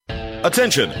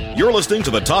Attention, you're listening to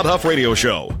the Todd Huff Radio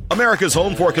Show, America's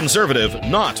home for conservative,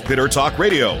 not bitter talk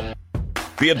radio.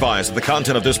 Be advised that the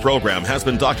content of this program has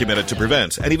been documented to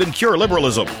prevent and even cure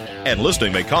liberalism, and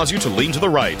listening may cause you to lean to the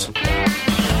right.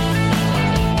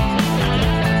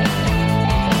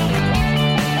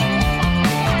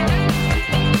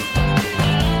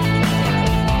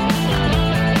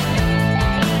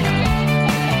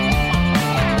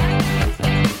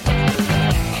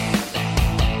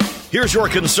 Here's your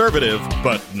conservative,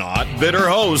 but not bitter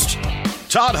host,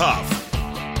 Todd Huff.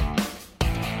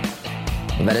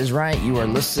 Well, that is right. You are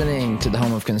listening to the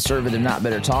home of conservative, not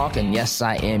bitter talk. And yes,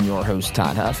 I am your host,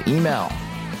 Todd Huff. Email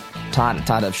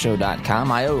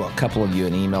todd@toddhuffshow.com. I owe a couple of you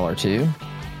an email or two.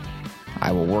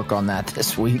 I will work on that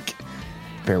this week.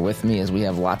 Bear with me as we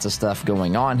have lots of stuff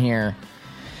going on here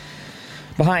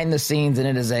behind the scenes. And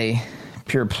it is a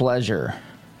pure pleasure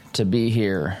to be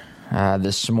here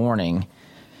this morning.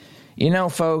 You know,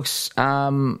 folks, I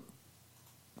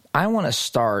want to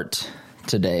start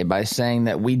today by saying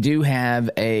that we do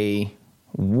have a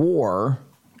war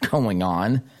going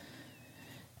on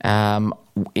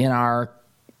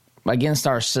against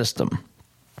our system.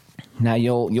 Now,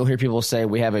 you'll hear people say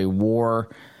we have a war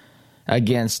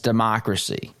against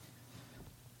democracy,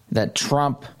 that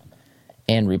Trump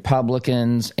and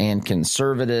Republicans and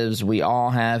conservatives, we all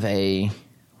have a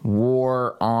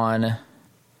war on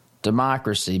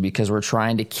democracy because we're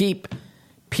trying to keep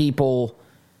people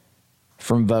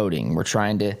from voting. We're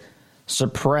trying to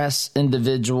suppress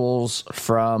individuals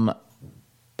from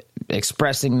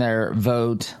expressing their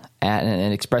vote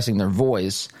and expressing their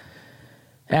voice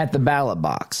at the ballot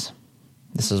box.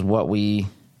 This is what we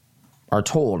are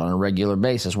told on a regular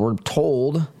basis. We're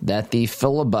told that the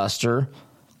filibuster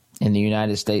in the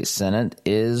United States Senate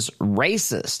is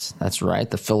racist. That's right.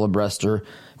 The filibuster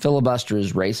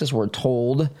is racist. We're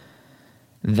told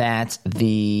that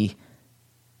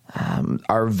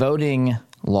our voting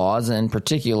laws, in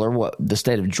particular what the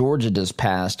state of Georgia just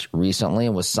passed recently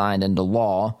and was signed into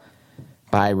law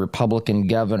by Republican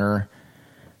Governor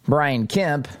Brian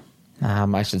Kemp,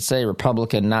 I should say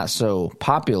Republican not so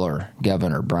popular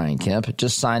Governor Brian Kemp,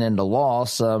 just signed into law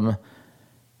some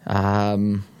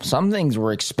things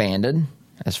were expanded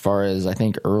as far as I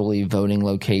think early voting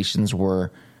locations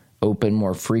were open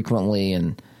more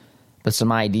frequently, but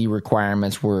some ID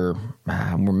requirements were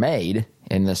made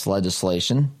in this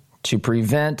legislation to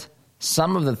prevent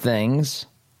some of the things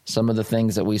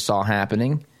that we saw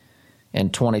happening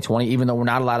in 2020, even though we're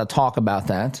not allowed to talk about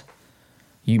that.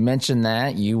 You mentioned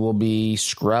that, you will be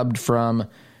scrubbed from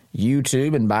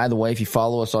YouTube. And by the way, if you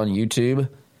follow us on YouTube,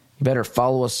 you better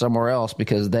follow us somewhere else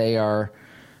because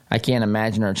I can't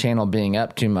imagine our channel being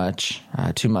up too much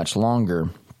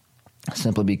longer,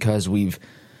 simply because we've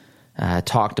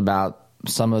talked about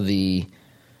some of the,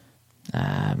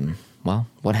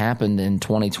 what happened in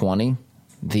 2020,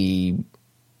 the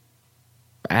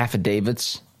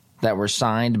affidavits that were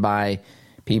signed by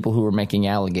people who were making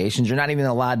allegations. You're not even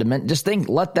allowed to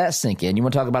let that sink in. You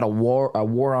want to talk about a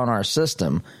war on our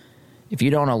system. If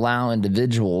you don't allow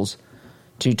individuals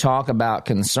to talk about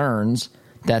concerns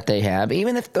that they have,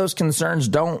 even if those concerns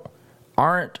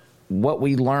aren't what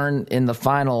we learn in the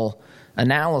final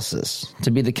analysis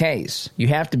to be the case. You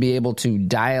have to be able to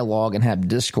dialogue and have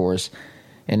discourse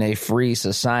in a free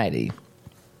society.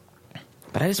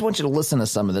 But I just want you to listen to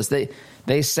some of this.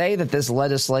 They say that this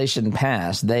legislation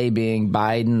passed, they being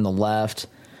Biden, the left,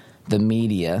 the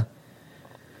media,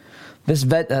 this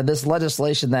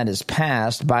legislation that is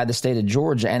passed by the state of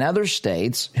Georgia and other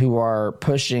states who are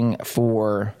pushing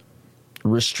for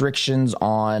restrictions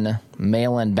on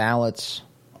mail-in ballots,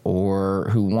 or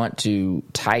who want to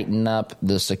tighten up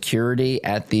the security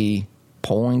at the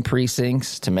polling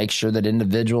precincts to make sure that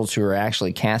individuals who are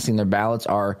actually casting their ballots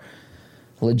are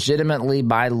legitimately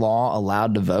by law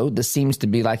allowed to vote. This seems to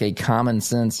be like a common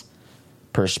sense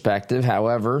perspective.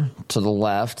 However, to the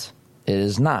left, it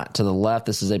is not. To the left,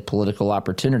 this is a political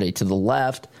opportunity. To the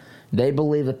left, they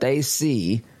believe that they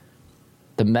see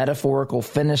the metaphorical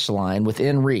finish line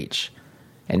within reach.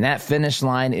 And that finish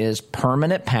line is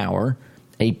permanent power,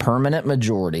 a permanent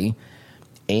majority,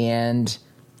 and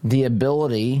the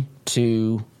ability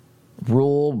to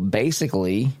rule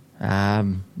basically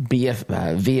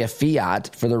via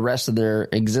fiat for the rest of their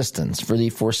existence, for the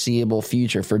foreseeable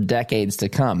future, for decades to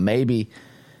come, maybe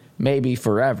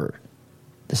forever.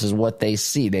 This is what they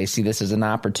see. They see this as an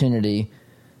opportunity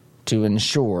to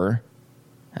ensure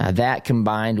that,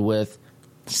 combined with,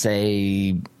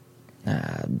 say,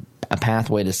 a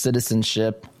pathway to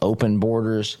citizenship, open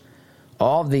borders,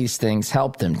 all of these things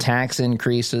help them. Tax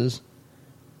increases,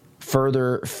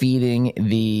 further feeding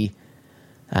the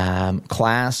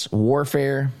class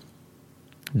warfare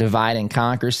divide and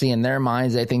conquer. See, in their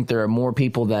minds, they think there are more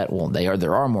people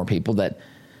there are more people that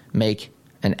make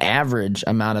an average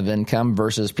amount of income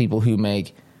versus people who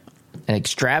make an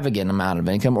extravagant amount of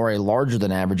income or a larger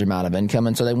than average amount of income.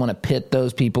 And so they want to pit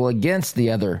those people against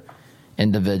the other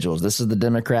individuals. This is the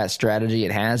Democrat strategy.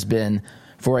 It has been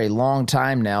for a long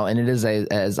time now, and it is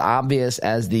as obvious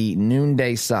as the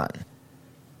noonday sun.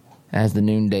 As the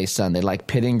noonday sun. They like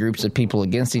pitting groups of people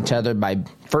against each other by,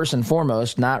 first and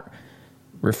foremost, not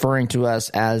referring to us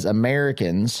as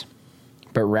Americans,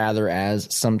 but rather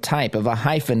as some type of a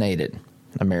hyphenated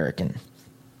American.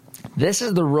 This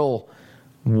is the real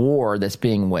war that's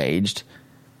being waged,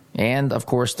 and, of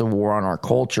course, the war on our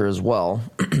culture as well.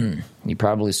 You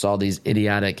probably saw these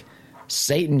idiotic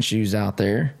Satan shoes out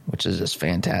there, which is just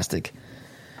fantastic.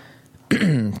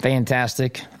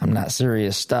 Fantastic. I'm not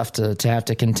serious stuff to have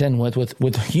to contend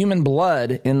with human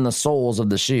blood in the soles of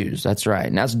the shoes. That's right.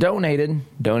 And that's donated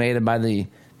by the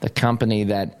company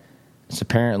that is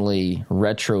apparently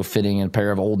retrofitting a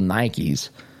pair of old Nikes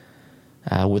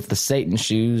with the Satan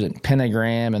shoes and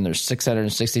pentagram, and there's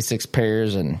 666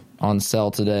 pairs and on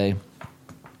sale today.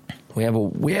 We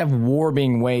have war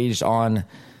being waged on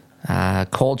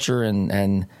culture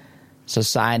and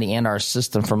society and our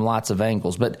system from lots of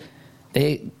angles, but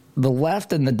the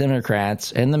left and the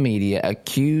Democrats and the media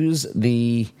accuse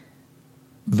the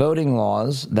voting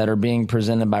laws that are being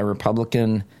presented by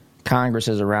Republican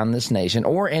Congresses around this nation,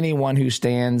 or anyone who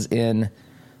stands in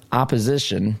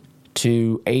opposition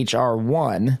to H.R.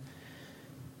 1.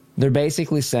 They're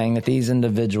basically saying that these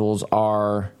individuals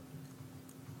are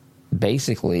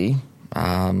basically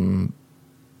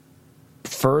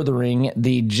furthering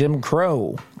the Jim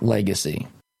Crow legacy.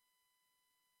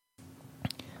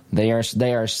 They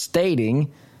are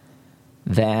stating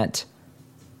that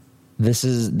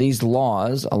these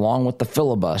laws, along with the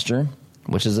filibuster,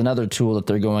 which is another tool that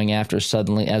they're going after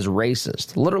suddenly as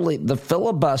racist. Literally, the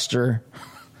filibuster.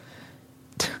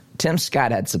 Tim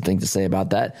Scott had something to say about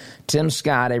that. Tim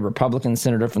Scott, a Republican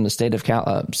senator from the state of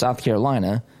South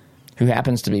Carolina, who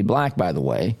happens to be black, by the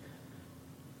way,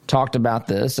 talked about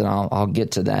this, and I'll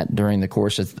get to that during the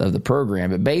course of the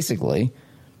program. But basically,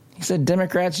 he said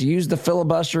Democrats used the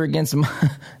filibuster against something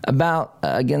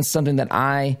that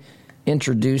I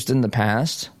introduced in the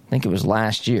past. I think it was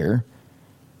last year.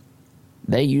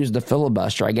 They used the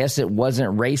filibuster. I guess it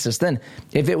wasn't racist then.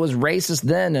 If it was racist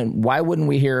then, then why wouldn't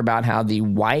we hear about how the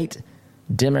white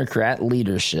Democrat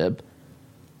leadership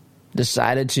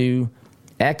decided to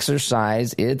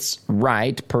exercise its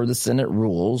right per the Senate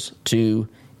rules to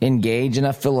engage in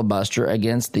a filibuster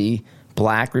against the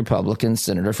black Republican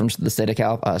senator from the state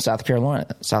of South Carolina.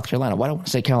 Why do I want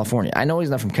to say California? I know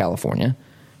he's not from California.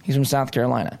 He's from South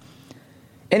Carolina.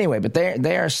 Anyway, but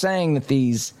they are saying that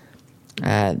these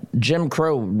Jim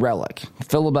Crow relic,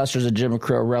 filibusters a Jim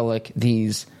Crow relic,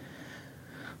 these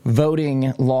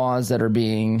voting laws that are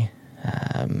being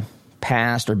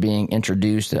passed or being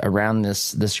introduced around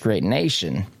this great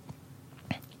nation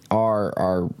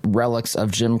are relics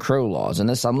of Jim Crow laws. And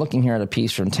this, I'm looking here at a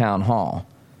piece from Town Hall.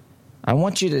 I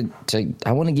want you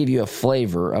I want to give you a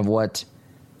flavor of what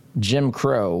Jim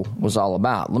Crow was all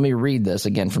about. Let me read this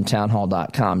again from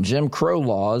townhall.com. Jim Crow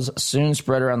laws soon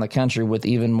spread around the country with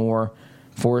even more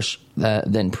force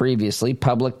than previously.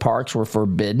 Public parks were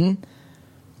forbidden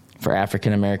for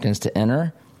African Americans to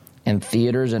enter, and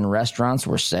theaters and restaurants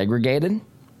were segregated.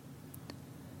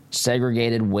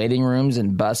 Segregated waiting rooms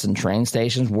in bus and train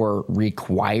stations were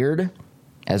required,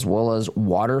 as well as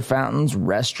water fountains,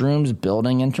 restrooms,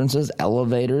 building entrances,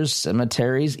 elevators,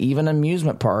 cemeteries, even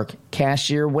amusement park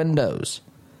cashier windows.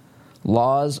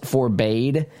 Laws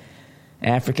forbade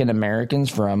African Americans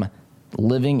from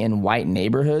living in white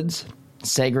neighborhoods.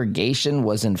 Segregation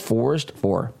was enforced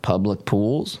for public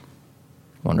pools.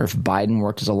 Wonder if Biden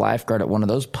worked as a lifeguard at one of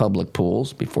those public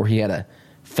pools before he had a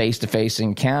face-to-face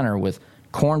encounter with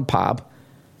Corn Pop.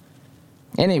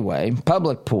 Anyway,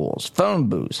 public pools, phone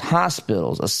booths,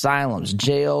 hospitals, asylums,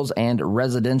 jails, and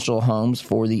residential homes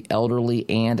for the elderly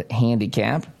and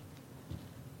handicapped.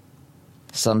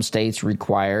 Some states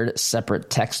required separate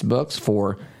textbooks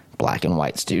for black and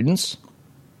white students.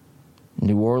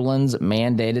 New Orleans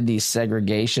mandated the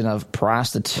segregation of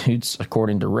prostitutes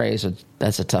according to race.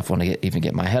 That's a tough one to even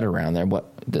get my head around there.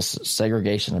 What this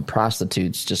segregation of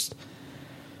prostitutes, just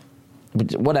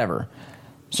whatever.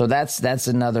 So that's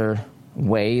another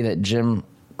way that Jim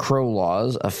Crow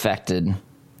laws affected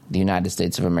the United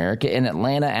States of America. In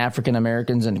Atlanta, African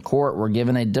Americans in court were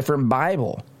given a different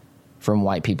Bible from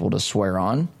white people to swear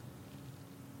on.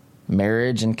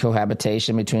 Marriage and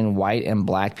cohabitation between white and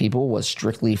black people was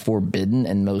strictly forbidden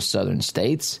in most southern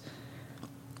states.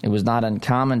 It was not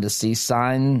uncommon to see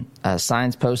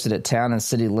signs posted at town and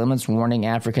city limits warning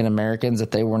African Americans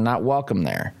that they were not welcome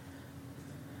there.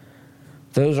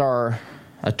 Those are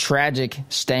a tragic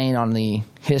stain on the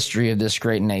history of this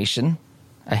great nation,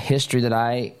 a history that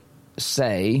I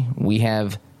say we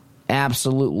have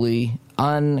absolutely,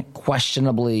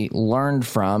 unquestionably learned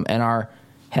from and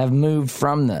have moved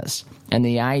from this. And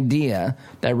the idea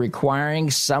that requiring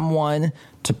someone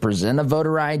to present a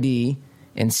voter ID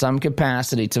in some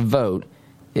capacity to vote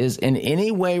is in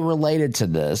any way related to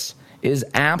this is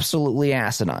absolutely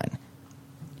asinine.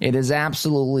 It is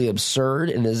absolutely absurd.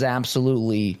 It is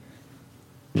absolutely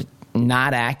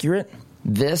not accurate.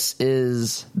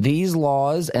 These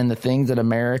laws and the things that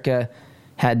America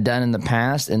had done in the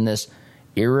past in this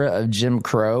era of Jim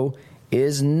Crow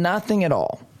is nothing at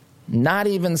all, not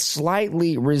even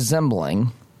slightly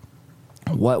resembling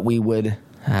what we would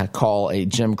call a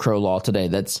Jim Crow law today.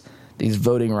 That's these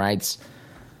voting rights,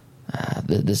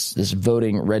 this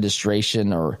voting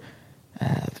registration or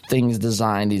things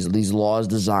designed, these laws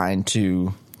designed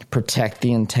to protect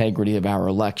the integrity of our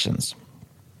elections.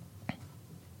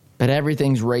 But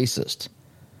everything's racist.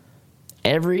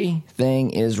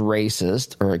 Everything is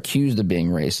racist or accused of being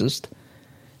racist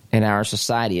in our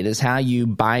society. It is how you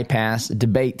bypass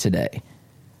debate today.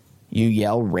 You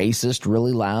yell racist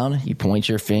really loud. You point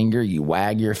your finger. You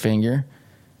wag your finger.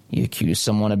 You accuse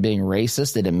someone of being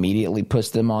racist. It immediately puts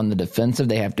them on the defensive.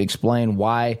 They have to explain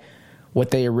why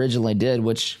what they originally did,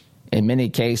 which in many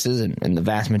cases, and in the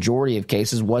vast majority of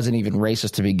cases, wasn't even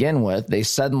racist to begin with. They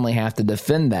suddenly have to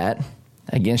defend that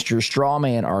against your straw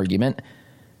man argument.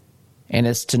 And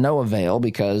it's to no avail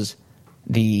because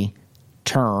the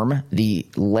term, the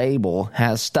label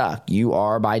has stuck. You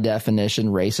are, by definition,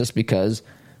 racist because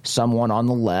someone on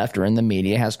the left or in the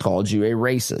media has called you a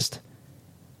racist.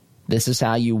 This is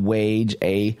how you wage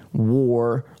a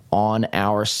war on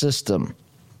our system.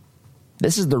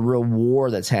 This is the real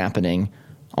war that's happening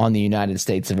on the United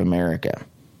States of America.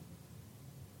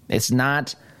 It's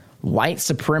not white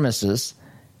supremacists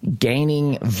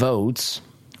gaining votes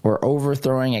or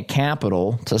overthrowing a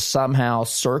capital to somehow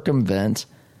circumvent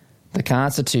the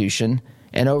Constitution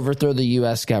and overthrow the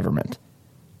U.S. government.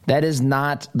 That is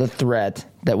not the threat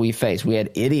that we face. We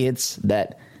had idiots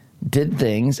that did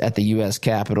things at the U.S.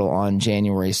 Capitol on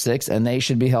January 6th, and they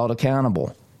should be held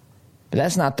accountable. But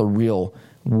that's not the real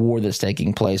war that's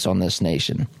taking place on this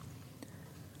nation.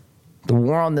 The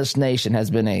war on this nation has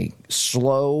been a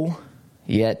slow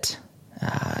yet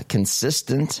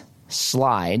consistent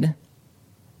slide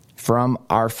from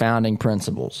our founding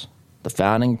principles, the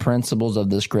founding principles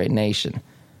of this great nation.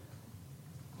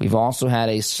 We've also had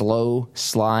a slow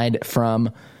slide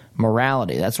from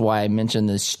morality. That's why I mentioned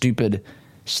the stupid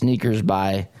sneakers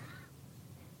by,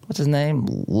 what's his name?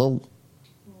 Lil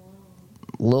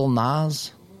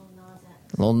Nas?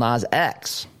 Lil Nas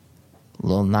X.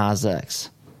 Lil Nas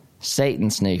X. Satan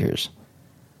sneakers.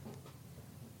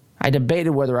 I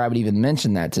debated whether I would even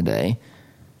mention that today,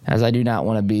 as I do not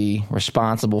want to be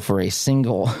responsible for a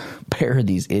single pair of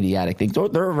these idiotic things.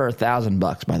 They're over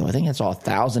 $1,000, by the way. I think it's all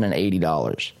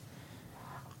 $1,080.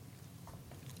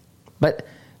 But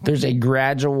there's a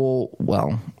gradual,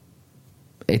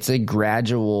 it's a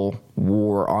gradual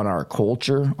war on our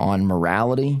culture, on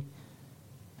morality.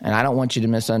 And I don't want you to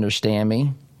misunderstand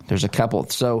me. There's a couple.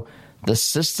 So the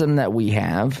system that we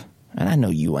have, and I know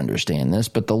you understand this,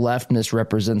 but the left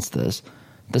misrepresents this.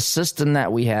 The system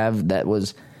that we have that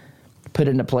was put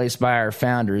into place by our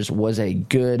founders was a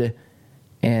good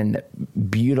and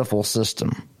beautiful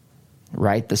system,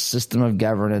 right? The system of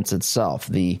governance itself,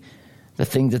 the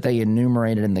things that they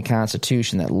enumerated in the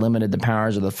Constitution that limited the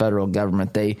powers of the federal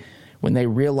government. When they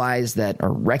realized that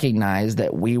or recognized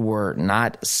that we were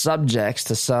not subjects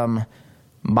to some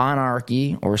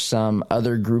monarchy or some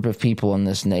other group of people in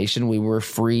this nation, we were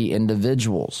free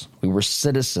individuals. We were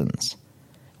citizens.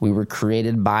 We were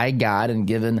created by God and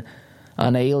given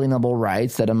unalienable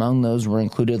rights that among those were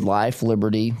included life,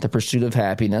 liberty, the pursuit of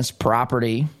happiness,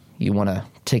 property. You want to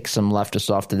tick some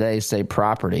leftists off today, say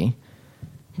property.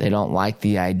 They don't like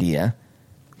the idea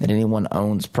that anyone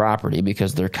owns property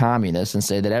because they're communists and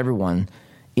say that everyone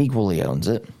equally owns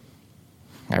it.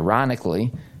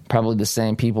 Ironically, probably the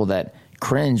same people that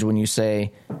cringe when you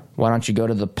say, why don't you go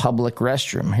to the public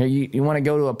restroom? Here, you want to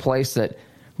go to a place that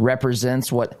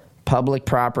represents what public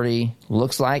property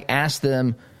looks like? Ask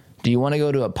them, do you want to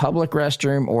go to a public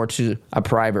restroom or to a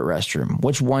private restroom?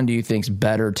 Which one do you think is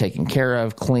better taken care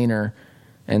of, cleaner,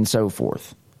 and so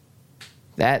forth?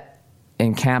 That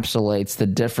encapsulates the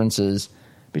differences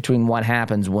between what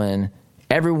happens when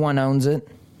everyone owns it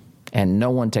and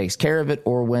no one takes care of it,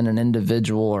 or when an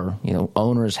individual or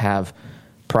owners have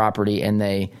property and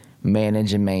they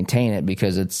manage and maintain it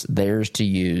because it's theirs to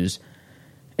use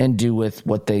and do with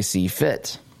what they see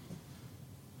fit.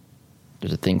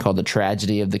 There's a thing called the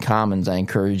tragedy of the commons I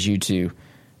encourage you to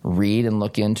read and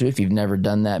look into if you've never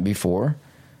done that before.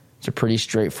 It's a pretty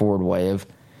straightforward way of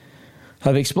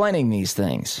explaining these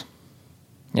things.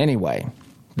 Anyway,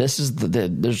 this is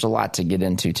there's a lot to get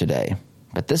into today,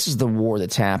 but this is the war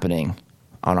that's happening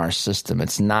on our system.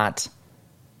 It's not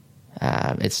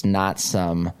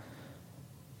some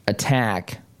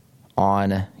attack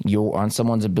on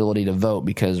someone's ability to vote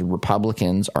because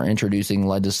Republicans are introducing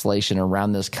legislation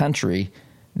around this country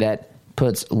that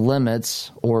puts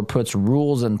limits or puts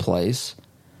rules in place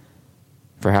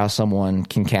for how someone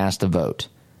can cast a vote.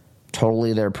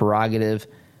 Totally their prerogative.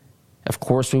 Of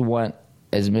course, we want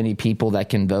as many people that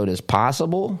can vote as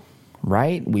possible,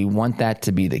 right? We want that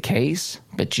to be the case,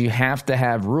 but you have to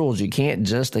have rules. You can't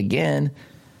just, again,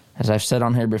 as I've said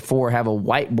on here before, have a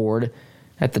whiteboard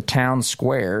at the town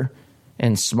square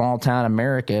in small town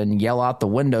America and yell out the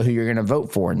window who you're going to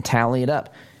vote for and tally it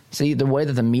up. See, the way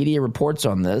that the media reports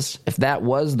on this, if that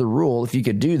was the rule, if you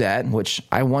could do that, which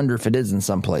I wonder if it is in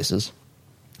some places,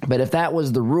 but if that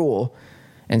was the rule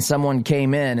and someone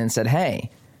came in and said, hey,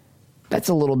 that's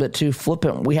a little bit too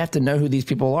flippant. We have to know who these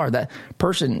people are. That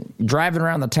person driving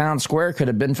around the town square could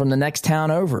have been from the next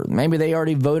town over. Maybe they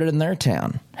already voted in their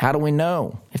town. How do we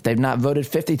know if they've not voted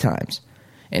 50 times?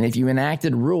 And if you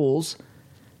enacted rules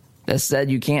that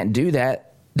said you can't do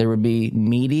that, there would be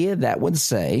media that would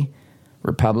say,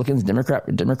 Republicans,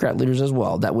 Democrat leaders as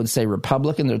well, that would say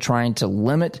Republicans are trying to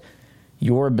limit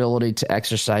your ability to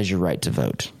exercise your right to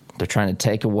vote. They're trying to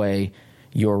take away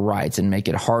your rights and make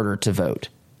it harder to vote.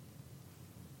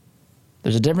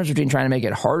 There's a difference between trying to make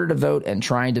it harder to vote and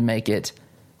trying to make it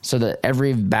so that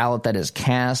every ballot that is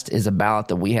cast is a ballot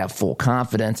that we have full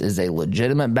confidence is a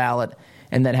legitimate ballot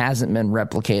and that hasn't been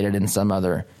replicated in some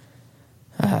other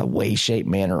way, shape,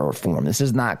 manner, or form. This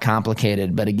is not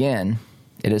complicated, but again,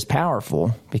 it is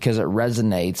powerful because it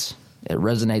resonates. It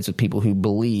resonates with people who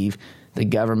believe the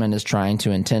government is trying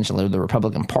to intentionally, or the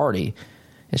Republican Party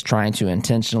is trying to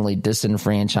intentionally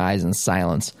disenfranchise and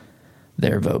silence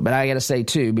their vote. But I got to say,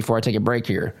 too, before I take a break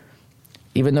here,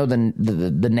 even though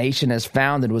the nation as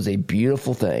founded was a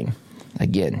beautiful thing,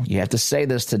 again, you have to say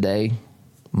this today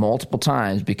multiple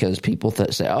times because people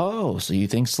say, oh, so you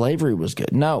think slavery was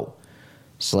good? No.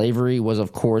 Slavery was,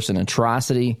 of course, an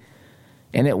atrocity,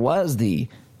 and it was a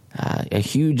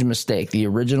huge mistake, the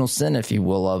original sin, if you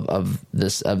will, of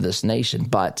this nation.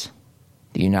 But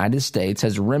the United States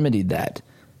has remedied that.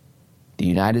 The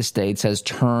United States has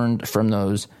turned from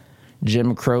those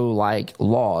Jim Crow-like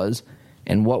laws,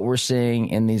 and what we're seeing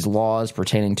in these laws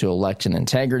pertaining to election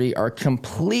integrity are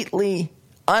completely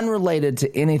unrelated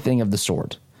to anything of the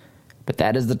sort. But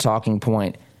that is the talking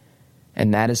point,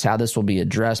 and that is how this will be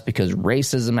addressed because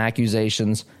racism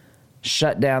accusations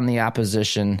shut down the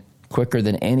opposition quicker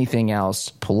than anything else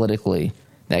politically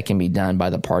that can be done by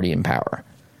the party in power.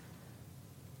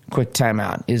 Quick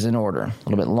timeout is in order. A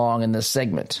little bit long in this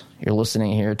segment. You're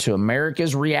listening here to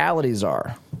America's Realities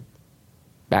Are.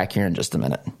 Back here in just a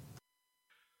minute.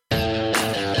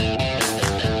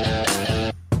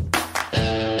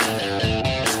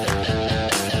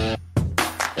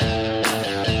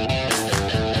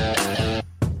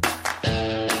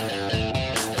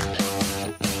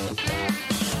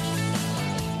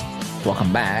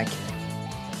 Welcome back.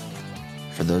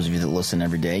 For those of you that listen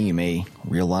every day, you may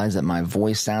realize that my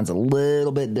voice sounds a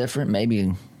little bit different,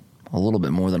 maybe a little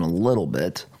bit more than a little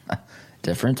bit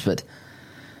different, but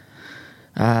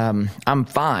I'm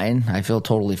fine. I feel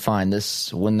totally fine.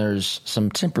 When there's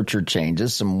some temperature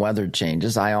changes, some weather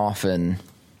changes, I often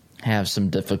have some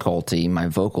difficulty, my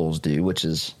vocals do, which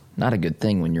is not a good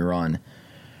thing when you're on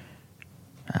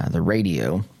the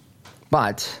radio.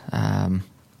 But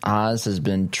Oz has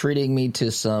been treating me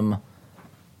to some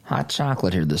hot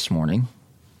chocolate here this morning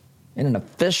in an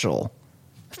officially,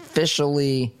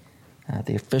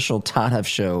 the official Todd Huff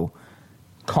Show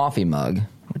coffee mug,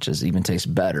 which even tastes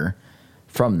better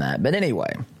from that. But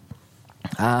anyway,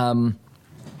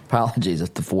 apologies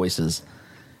if the voice is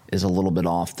a little bit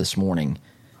off this morning.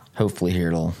 Hopefully here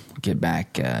it'll get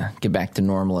back to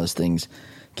normal as things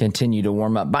continue to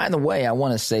warm up. By the way, I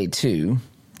want to say too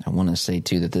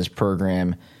that this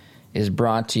program is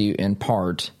brought to you in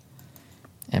part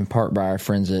by our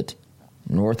friends at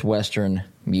Northwestern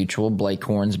Mutual, Blake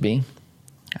Hornsby.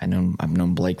 I've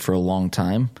known Blake for a long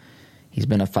time. He's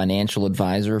been a financial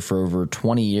advisor for over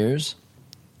 20 years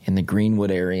in the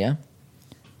Greenwood area.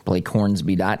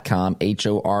 BlakeHornsby.com,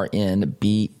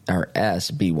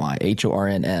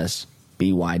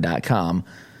 HornsBy.com.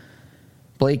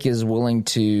 Blake is willing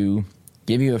to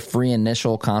give you a free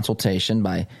initial consultation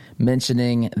by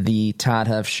mentioning the Todd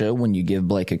Huff Show when you give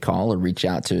Blake a call or reach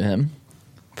out to him.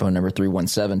 Phone number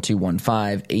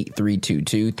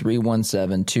 317-215-8322,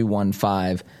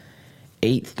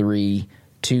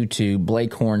 317-215-8322.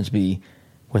 Blake Hornsby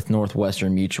with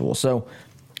Northwestern Mutual. So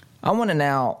I want to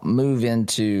now move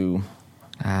into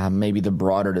maybe the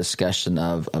broader discussion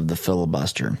of the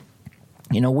filibuster.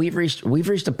 You know, we've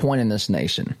reached a point in this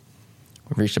nation.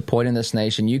 We've reached a point in this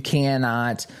nation. You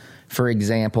cannot, for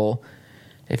example,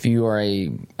 if you are a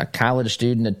college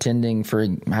student attending for,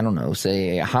 I don't know,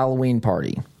 say a Halloween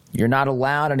party, you're not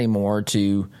allowed anymore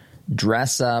to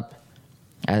dress up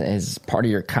as part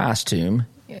of your costume.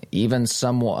 Even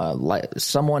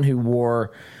someone who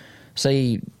wore,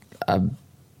 say, a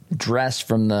dress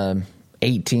from the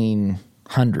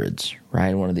 1800s,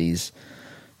 right? One of these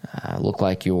look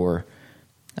like you're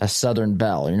a Southern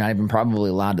belle. You're not even probably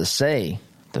allowed to say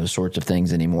those sorts of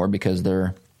things anymore because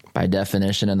they're, by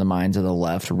definition, in the minds of the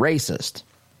left, racist.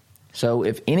 So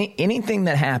if anything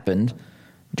that happened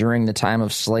during the time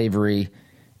of slavery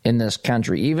in this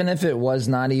country, even if it was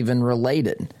not even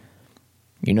related,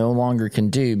 you no longer can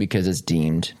do because it's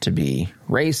deemed to be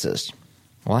racist.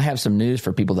 Well, I have some news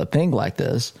for people that think like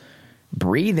this.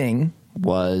 Breathing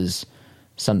was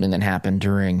something that happened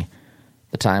during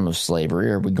the time of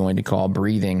slavery. Are we going to call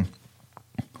breathing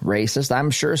racist?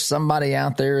 I'm sure somebody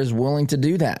out there is willing to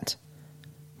do that.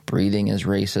 Breathing is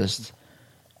racist.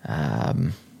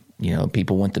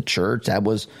 People went to church.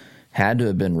 That had to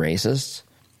have been racist.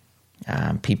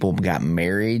 People got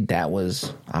married. That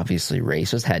was obviously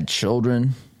racist. Had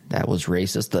children. That was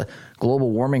racist. The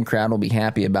global warming crowd will be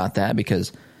happy about that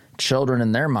because children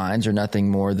in their minds are nothing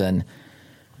more than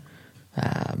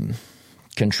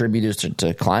contributors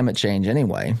to climate change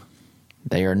anyway.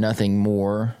 They are nothing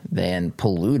more than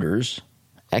polluters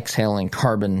exhaling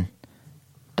carbon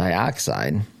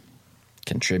dioxide,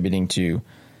 contributing to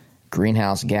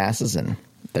greenhouse gases and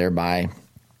thereby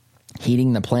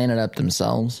heating the planet up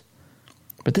themselves.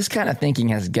 But this kind of thinking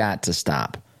has got to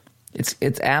stop.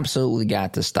 It's absolutely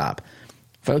got to stop.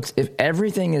 Folks, if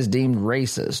everything is deemed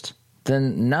racist,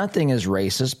 then nothing is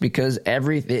racist because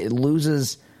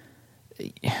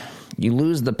you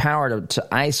lose the power to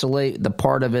isolate the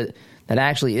part of it that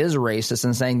actually is racist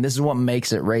and saying this is what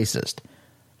makes it racist.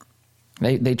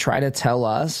 They try to tell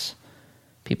us,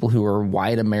 people who are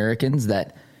white Americans,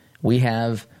 that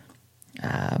we're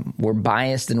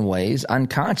biased in ways,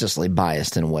 unconsciously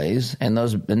biased in ways, and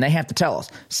they have to tell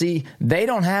us. See, they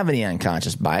don't have any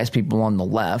unconscious bias. People on the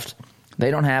left,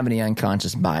 they don't have any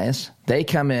unconscious bias. They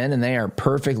come in and they are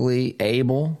perfectly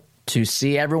able to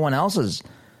see everyone else's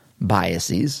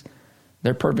biases.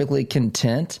 They're perfectly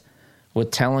content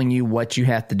with telling you what you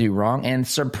have to do wrong, and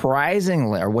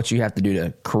surprisingly, or what you have to do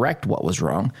to correct what was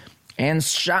wrong. And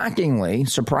shockingly,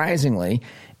 surprisingly,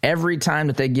 every time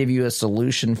that they give you a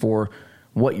solution for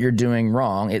what you're doing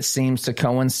wrong, it seems to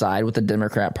coincide with the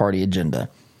Democrat Party agenda.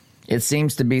 It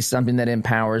seems to be something that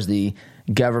empowers the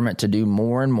government to do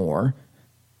more and more,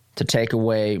 to take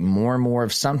away more and more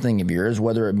of something of yours,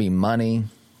 whether it be money,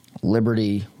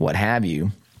 liberty, what have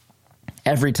you,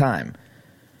 every time.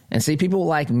 And see, people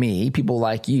like me, people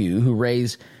like you who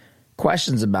raise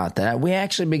questions about that, we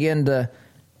actually begin to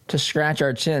scratch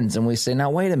our chins and we say, now,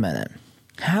 wait a minute.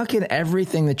 How can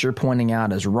everything that you're pointing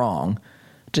out as wrong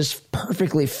just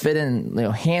perfectly fit in,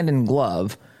 hand in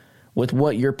glove with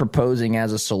what you're proposing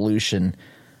as a solution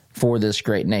for this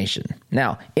great nation?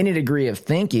 Now, any degree of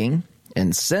thinking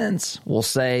and sense will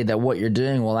say that what you're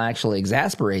doing will actually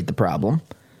exasperate the problem,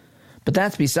 but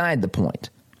that's beside the point.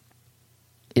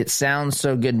 It sounds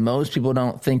so good. Most people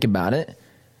don't think about it.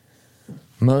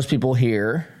 Most people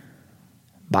hear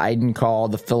Biden call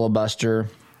the filibuster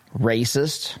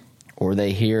racist, or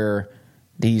they hear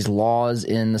these laws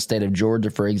in the state of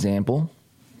Georgia, for example.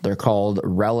 They're called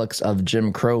relics of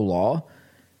Jim Crow law,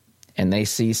 and they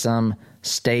see some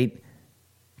state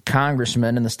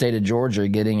congressman in the state of Georgia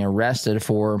getting arrested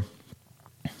for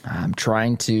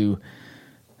trying to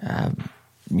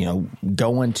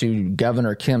go into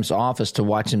Governor Kemp's office to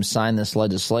watch him sign this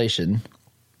legislation.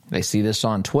 They see this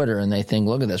on Twitter and they think,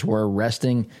 look at this, we're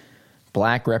arresting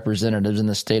black representatives in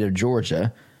the state of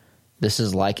Georgia. This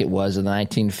is like it was in the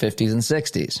 1950s and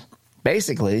 60s.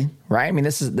 Basically, right? I mean,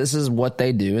 this is what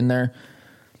they do, and they're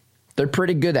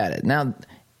pretty good at it. Now,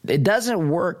 it doesn't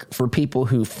work for people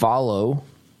who follow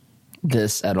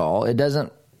this at all. It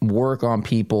doesn't work on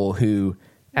people who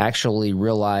actually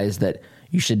realize that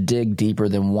you should dig deeper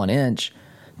than 1 inch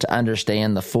to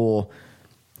understand the full,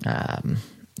 the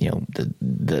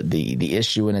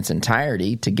issue in its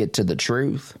entirety to get to the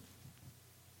truth.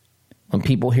 when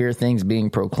people hear things being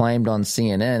proclaimed on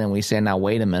CNN and we say, now,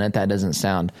 wait a minute, that doesn't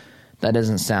sound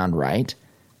right.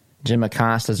 Jim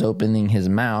Acosta's opening his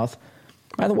mouth.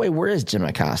 By the way, where is Jim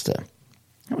Acosta?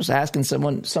 I was asking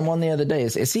someone the other day,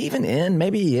 is he even in?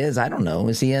 Maybe he is. I don't know.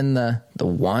 Is he in the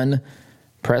one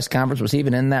press conference? Was he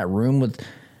even in that room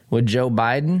with Joe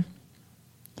Biden?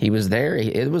 He was there.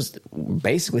 It was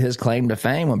basically his claim to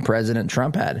fame when President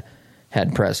Trump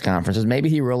had press conferences. Maybe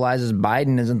he realizes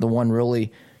Biden isn't the one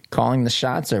really calling the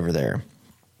shots over there.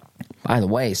 By the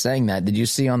way, saying that, did you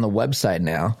see on the website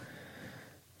now,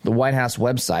 the White House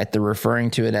website, they're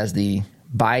referring to it as the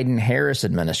Biden-Harris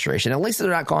administration. At least they're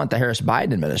not calling it the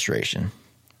Harris-Biden administration.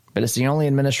 But it's the only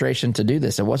administration to do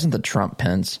this. It wasn't the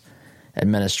Trump-Pence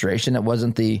administration. It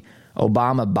wasn't the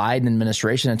Obama-Biden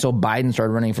administration until Biden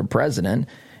started running for president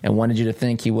and wanted you to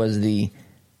think he was the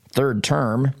third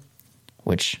term,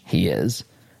 which he is,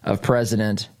 of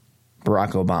President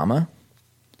Barack Obama.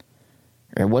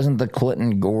 It wasn't the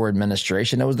Clinton-Gore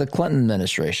administration. It was the Clinton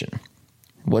administration.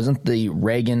 It wasn't the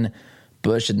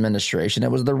Reagan-Bush administration. It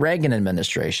was the Reagan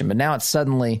administration. But now it's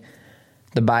suddenly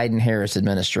the Biden-Harris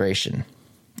administration.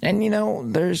 And,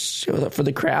 there's, for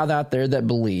the crowd out there that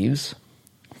believes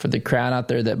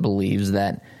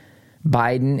that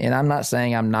Biden, and I'm not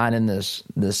saying I'm not in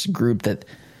this group that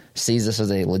sees this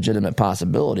as a legitimate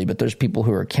possibility, but there's people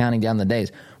who are counting down the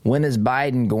days. When is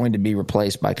Biden going to be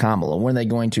replaced by Kamala? When are they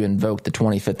going to invoke the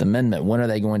 25th Amendment? When are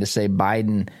they going to say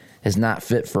Biden is not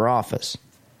fit for office?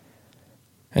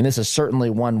 And this is certainly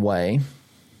one way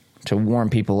to warm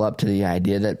people up to the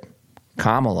idea that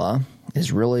Kamala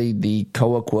is really the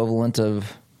co-equivalent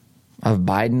of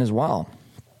Biden as well.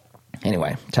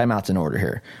 Anyway, timeout's in order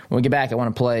here. When we get back, I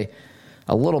want to play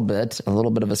a little bit of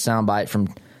a soundbite from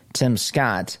Tim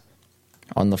Scott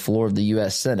on the floor of the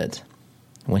U.S. Senate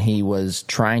when he was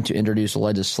trying to introduce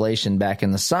legislation back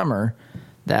in the summer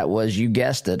that was, you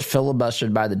guessed it,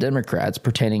 filibustered by the Democrats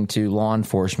pertaining to law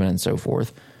enforcement and so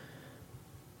forth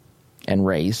and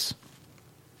race.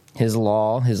 His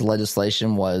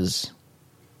legislation was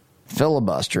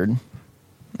filibustered,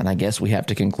 and I guess we have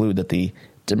to conclude that the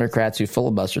Democrats who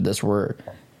filibustered this were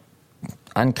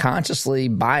unconsciously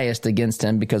biased against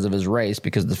him because of his race,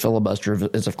 because the filibuster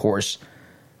is, of course,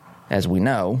 as we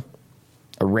know,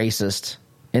 a racist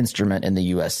instrument in the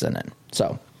U.S. Senate.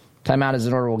 So, timeout is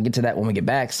in order. We'll get to that when we get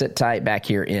back. Sit tight back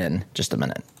here in just a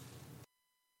minute.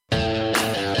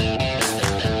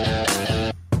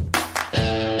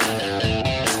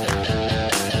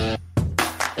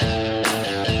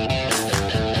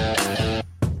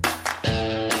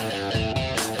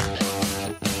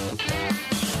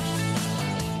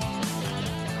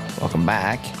 Welcome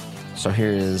back. So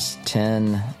here is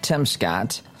Tim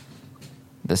Scott.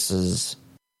 This is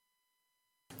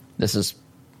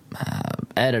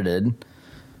edited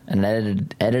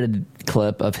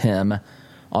clip of him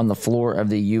on the floor of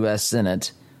the U.S.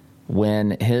 Senate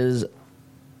when his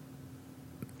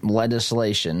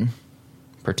legislation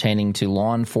pertaining to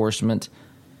law enforcement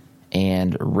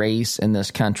and race in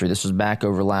this country. This was back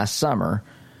over last summer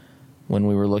when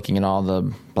we were looking at all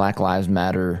the Black Lives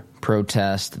Matter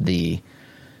protest, in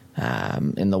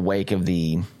the wake of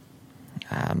the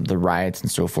riots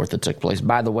and so forth that took place.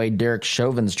 By the way, Derek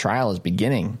Chauvin's trial is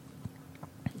beginning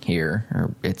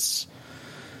here. It's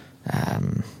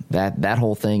that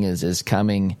whole thing is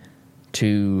coming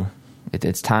to.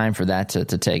 It's time for that to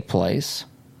take place.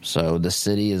 So the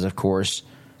city is, of course,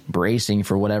 bracing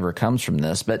for whatever comes from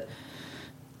this. But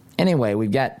anyway, we've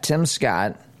got Tim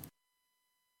Scott,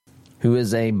 who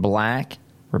is a black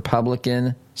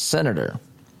Republican senator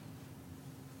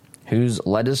whose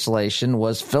legislation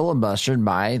was filibustered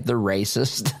by the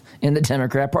racist in the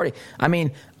Democrat Party. I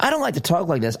mean, I don't like to talk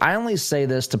like this. I only say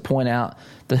this to point out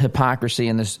the hypocrisy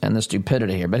and the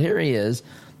stupidity here. But here he is.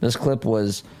 This clip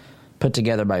was put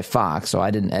together by Fox, so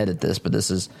I didn't edit this, but this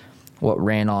is what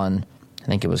ran on, I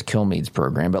think it was Kilmeade's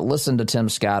program. But listen to Tim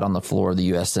Scott on the floor of the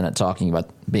U.S. Senate talking about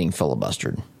being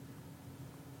filibustered.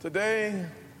 Today,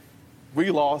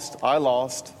 I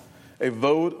lost a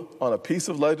vote on a piece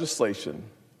of legislation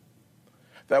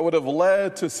that would have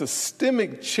led to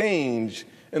systemic change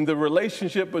in the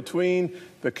relationship between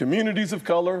the communities of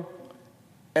color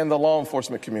and the law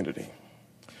enforcement community.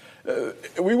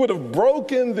 We would have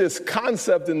broken this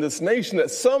concept in this nation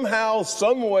that somehow,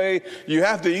 some way, you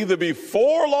have to either be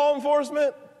for law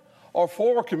enforcement or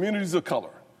for communities of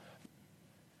color.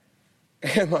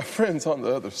 And my friends on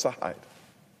the other side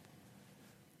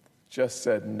just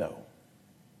said no.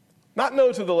 Not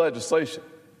no to the legislation.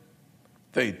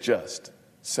 They just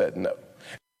said no.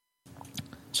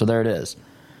 So there it is.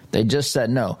 They just said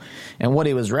no. And what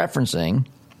he was referencing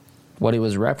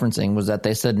was that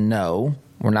they said no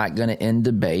We're not going to end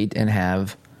debate and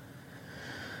have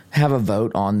a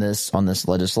vote on this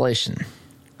legislation.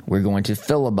 We're going to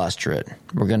filibuster it.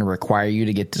 We're going to require you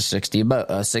to get to 60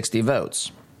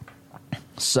 votes.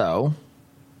 So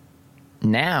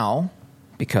now,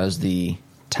 because the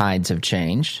tides have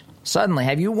changed, suddenly,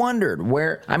 have you wondered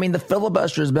where? I mean, the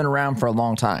filibuster has been around for a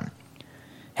long time.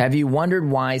 Have you wondered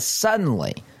why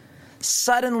suddenly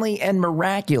and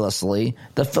miraculously,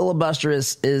 the filibuster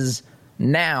is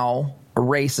now a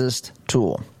racist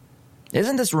tool?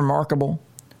 Isn't this remarkable?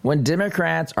 When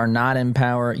Democrats are not in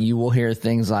power, you will hear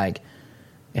things like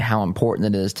how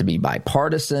important it is to be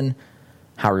bipartisan,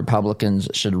 how Republicans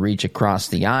should reach across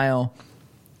the aisle.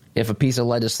 If a piece of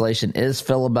legislation is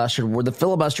filibustered, where the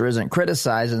filibuster isn't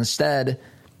criticized, instead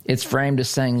it's framed as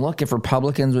saying, look, if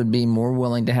Republicans would be more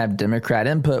willing to have Democrat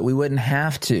input, we wouldn't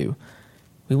have to.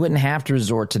 We wouldn't have to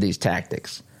resort to these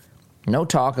tactics. No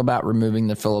talk about removing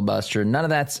the filibuster. None of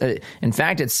that's – in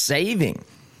fact, it's saving.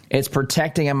 It's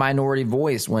protecting a minority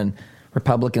voice when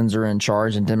Republicans are in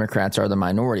charge and Democrats are the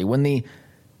minority. When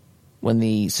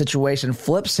the situation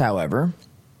flips, however,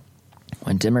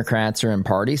 when Democrats are in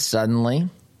party, suddenly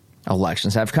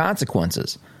elections have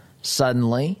consequences.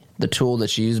 Suddenly, the tool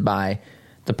that's used by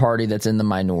the party that's in the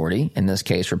minority, in this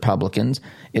case Republicans,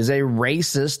 is a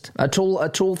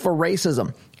tool for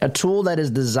racism, a tool that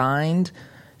is designed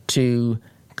to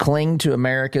cling to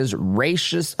America's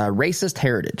racist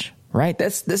heritage. Right?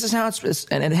 This is how it's,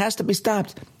 and it has to be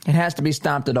stopped. It has to be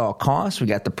stopped at all costs. We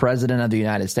got the president of the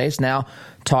United States now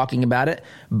talking about it.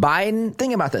 Biden,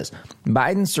 think about this.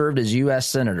 Biden served as U.S.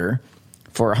 Senator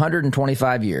for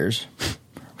 125 years,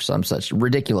 some such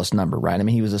ridiculous number, right? I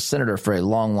mean, he was a senator for a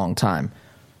long, long time.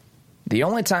 The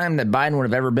only time that Biden would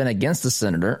have ever been against the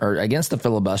senator or against the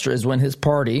filibuster is when his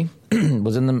party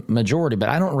was in the majority. But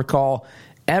I don't recall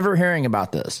ever hearing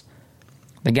about this.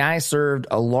 The guy served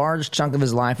a large chunk of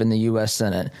his life in the U.S.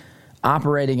 Senate,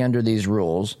 operating under these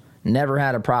rules, never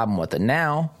had a problem with it.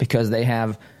 Now, because they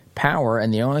have power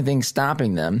and the only thing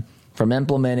stopping them from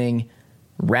implementing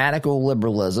radical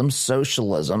liberalism,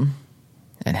 socialism,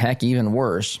 and heck, even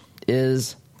worse,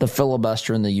 is the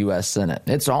filibuster in the U.S. Senate.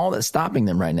 It's all that's stopping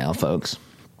them right now, folks.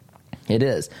 It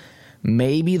is.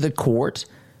 Maybe the court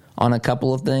on a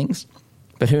couple of things,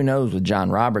 but who knows with John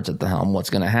Roberts at the helm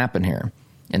what's going to happen here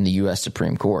in the U.S.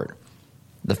 Supreme Court.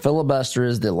 The filibuster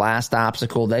is the last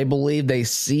obstacle. They believe they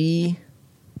see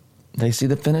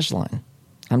the finish line.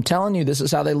 I'm telling you, this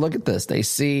is how they look at this. They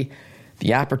see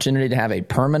the opportunity to have a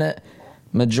permanent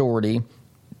majority,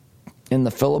 and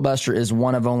the filibuster is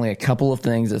one of only a couple of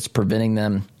things that's preventing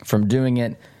them from doing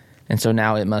it, and so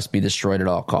now it must be destroyed at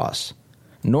all costs.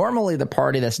 Normally, the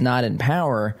party that's not in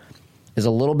power is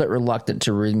a little bit reluctant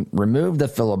to remove the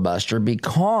filibuster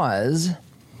because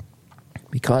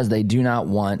they do not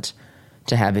want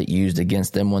to have it used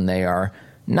against them when they are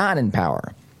not in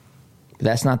power. But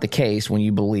that's not the case when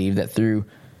you believe that through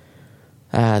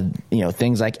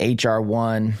things like H.R.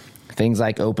 1, things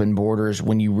like open borders,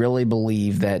 when you really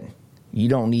believe that you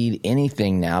don't need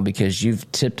anything now because you've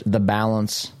tipped the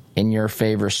balance in your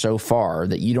favor so far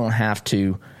that you don't have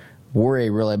to worry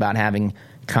really about having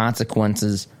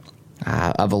consequences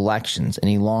of elections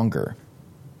any longer.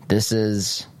 This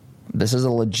is a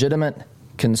legitimate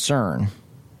concern.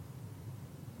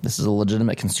 This is a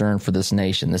legitimate concern for this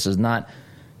nation. This is not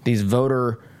these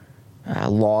voter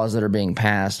laws that are being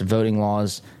passed. Voting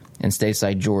laws in states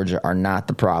like Georgia are not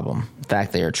the problem. In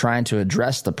fact, they are trying to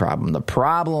address the problem. The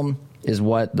problem is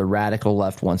what the radical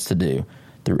left wants to do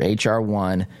through H.R.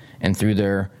 1 and through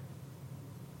their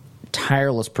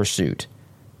tireless pursuit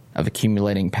of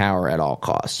accumulating power at all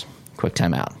costs. Quick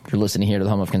time out. You're listening here to the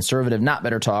home of conservative, not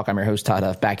better talk. I'm your host, Todd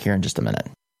Huff. Back here in just a minute.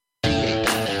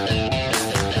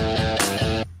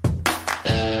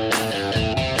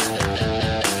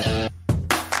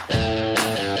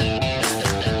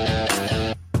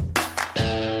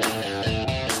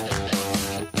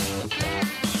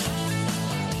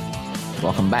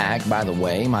 Welcome back. By the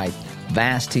way, my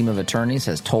vast team of attorneys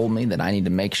has told me that I need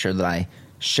to make sure that I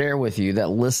share with you that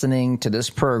listening to this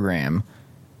program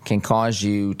can cause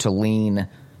you to lean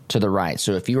to the right.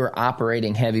 So if you are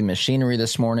operating heavy machinery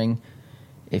this morning,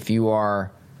 if you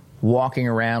are walking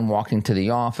around, walking to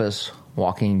the office,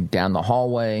 walking down the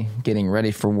hallway, getting ready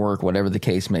for work, whatever the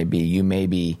case may be, you may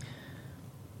be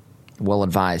well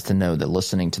advised to know that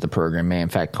listening to the program may in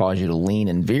fact cause you to lean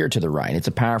and veer to the right. It's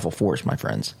a powerful force, my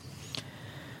friends.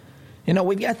 You know,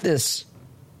 we've got this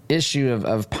issue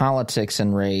of politics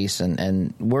and race,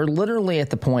 and we're literally at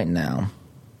the point now,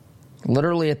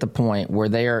 where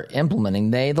they are implementing,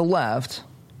 the left,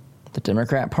 the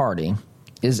Democrat Party,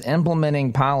 is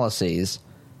implementing policies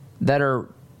that are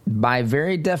by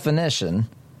very definition,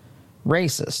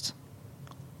 racist.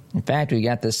 In fact, we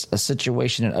got a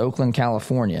situation in Oakland,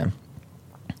 California.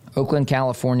 Oakland,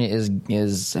 California is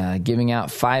giving out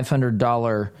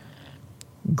 $500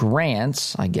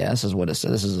 grants, I guess is what it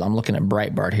says. I'm looking at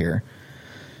Breitbart here.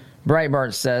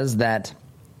 Breitbart says that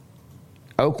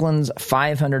Oakland's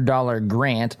 $500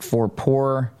 grant for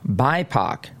poor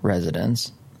BIPOC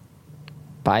residents.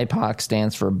 BIPOC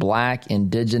stands for Black,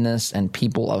 Indigenous, and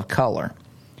People of Color.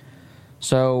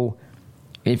 So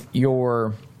if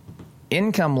your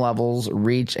income levels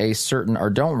reach a certain or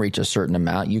don't reach a certain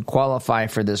amount, you qualify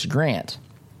for this grant.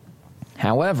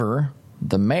 However,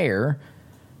 the mayor,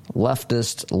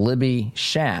 leftist Libby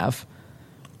Schaaf,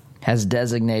 has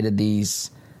designated these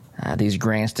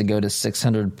grants to go to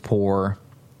 600 poor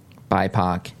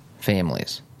BIPOC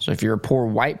families. So if you're a poor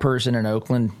white person in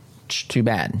Oakland, too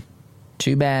bad.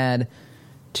 Too bad,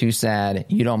 too sad.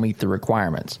 You don't meet the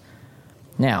requirements.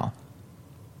 Now,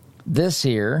 this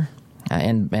here,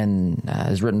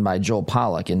 is written by Joel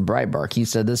Pollack in Breitbart. He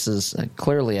said this is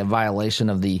clearly a violation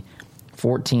of the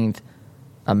 14th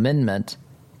Amendment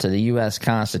to the U.S.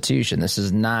 Constitution. This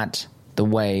is not the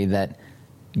way that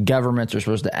governments are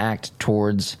supposed to act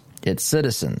towards its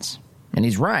citizens. And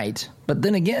he's right. But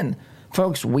then again,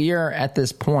 folks, we are at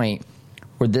this point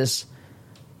where this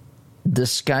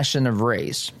discussion of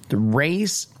race, the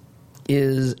race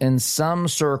is in some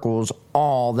circles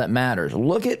all that matters.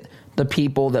 Look at the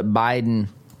people that Biden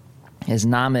is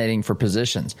nominating for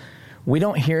positions. We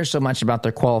don't hear so much about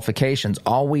their qualifications.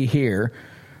 All we hear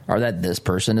are that this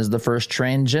person is the first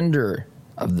transgender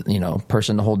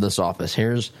person to hold this office.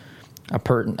 Here's a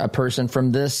person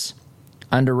from this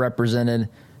underrepresented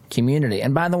community.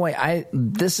 And by the way,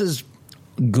 this is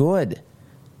good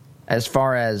as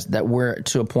far as that we're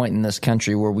to a point in this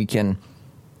country where we can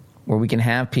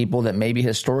have people that maybe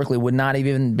historically would not have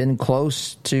even been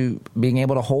close to being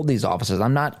able to hold these offices.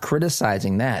 I'm not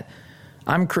criticizing that.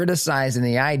 I'm criticizing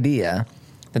the idea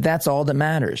that that's all that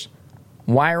matters.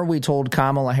 Why are we told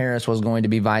Kamala Harris was going to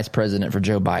be vice president for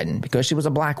Joe Biden? Because she was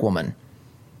a black woman.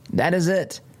 That is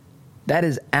it. That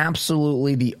is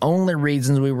absolutely the only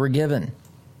reasons we were given.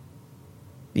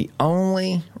 The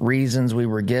only reasons we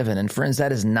were given. And friends,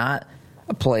 that is not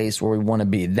a place where we want to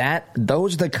be.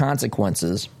 Those are the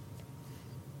consequences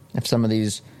of some of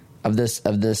these, of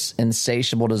this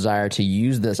insatiable desire to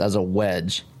use this as a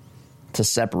wedge to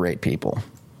separate people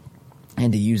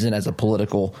and to use it as a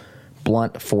political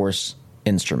blunt force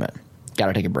instrument. Got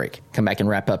to take a break. Come back and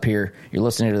wrap up here. You're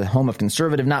listening to the home of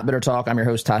conservative, not bitter talk. I'm your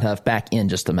host, Todd Huff. Back in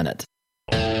just a minute.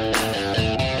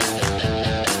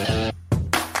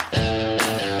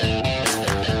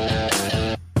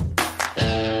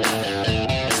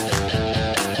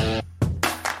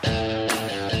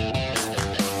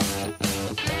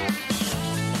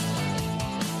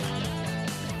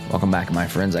 Welcome back, my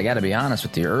friends. I got to be honest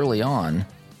with you. Early on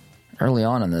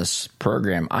in this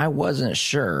program, I wasn't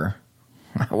sure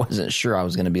I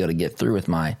was going to be able to get through with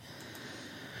my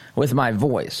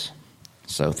voice.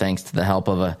 So thanks to the help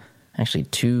of actually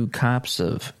two cups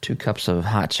of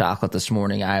hot chocolate this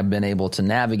morning, I've been able to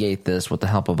navigate this with the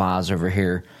help of Oz over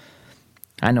here.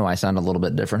 I know I sound a little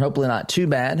bit different. Hopefully not too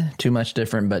bad, too much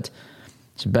different, but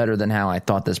it's better than how I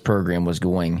thought this program was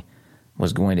going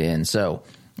to end. So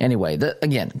anyway,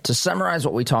 again, to summarize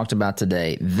what we talked about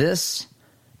today,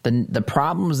 the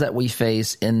problems that we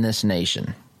face in this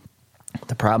nation,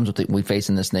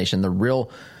 the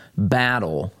real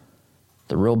battle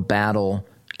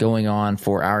going on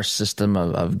for our system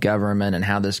of government and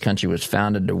how this country was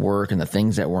founded to work and the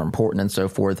things that were important and so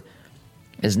forth,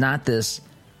 is not this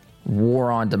war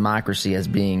on democracy as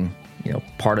being,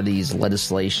 part of these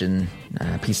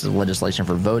pieces of legislation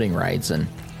for voting rights and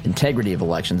integrity of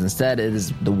elections. Instead, it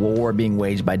is the war being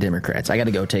waged by Democrats. I got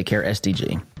to go. Take care.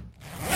 SDG.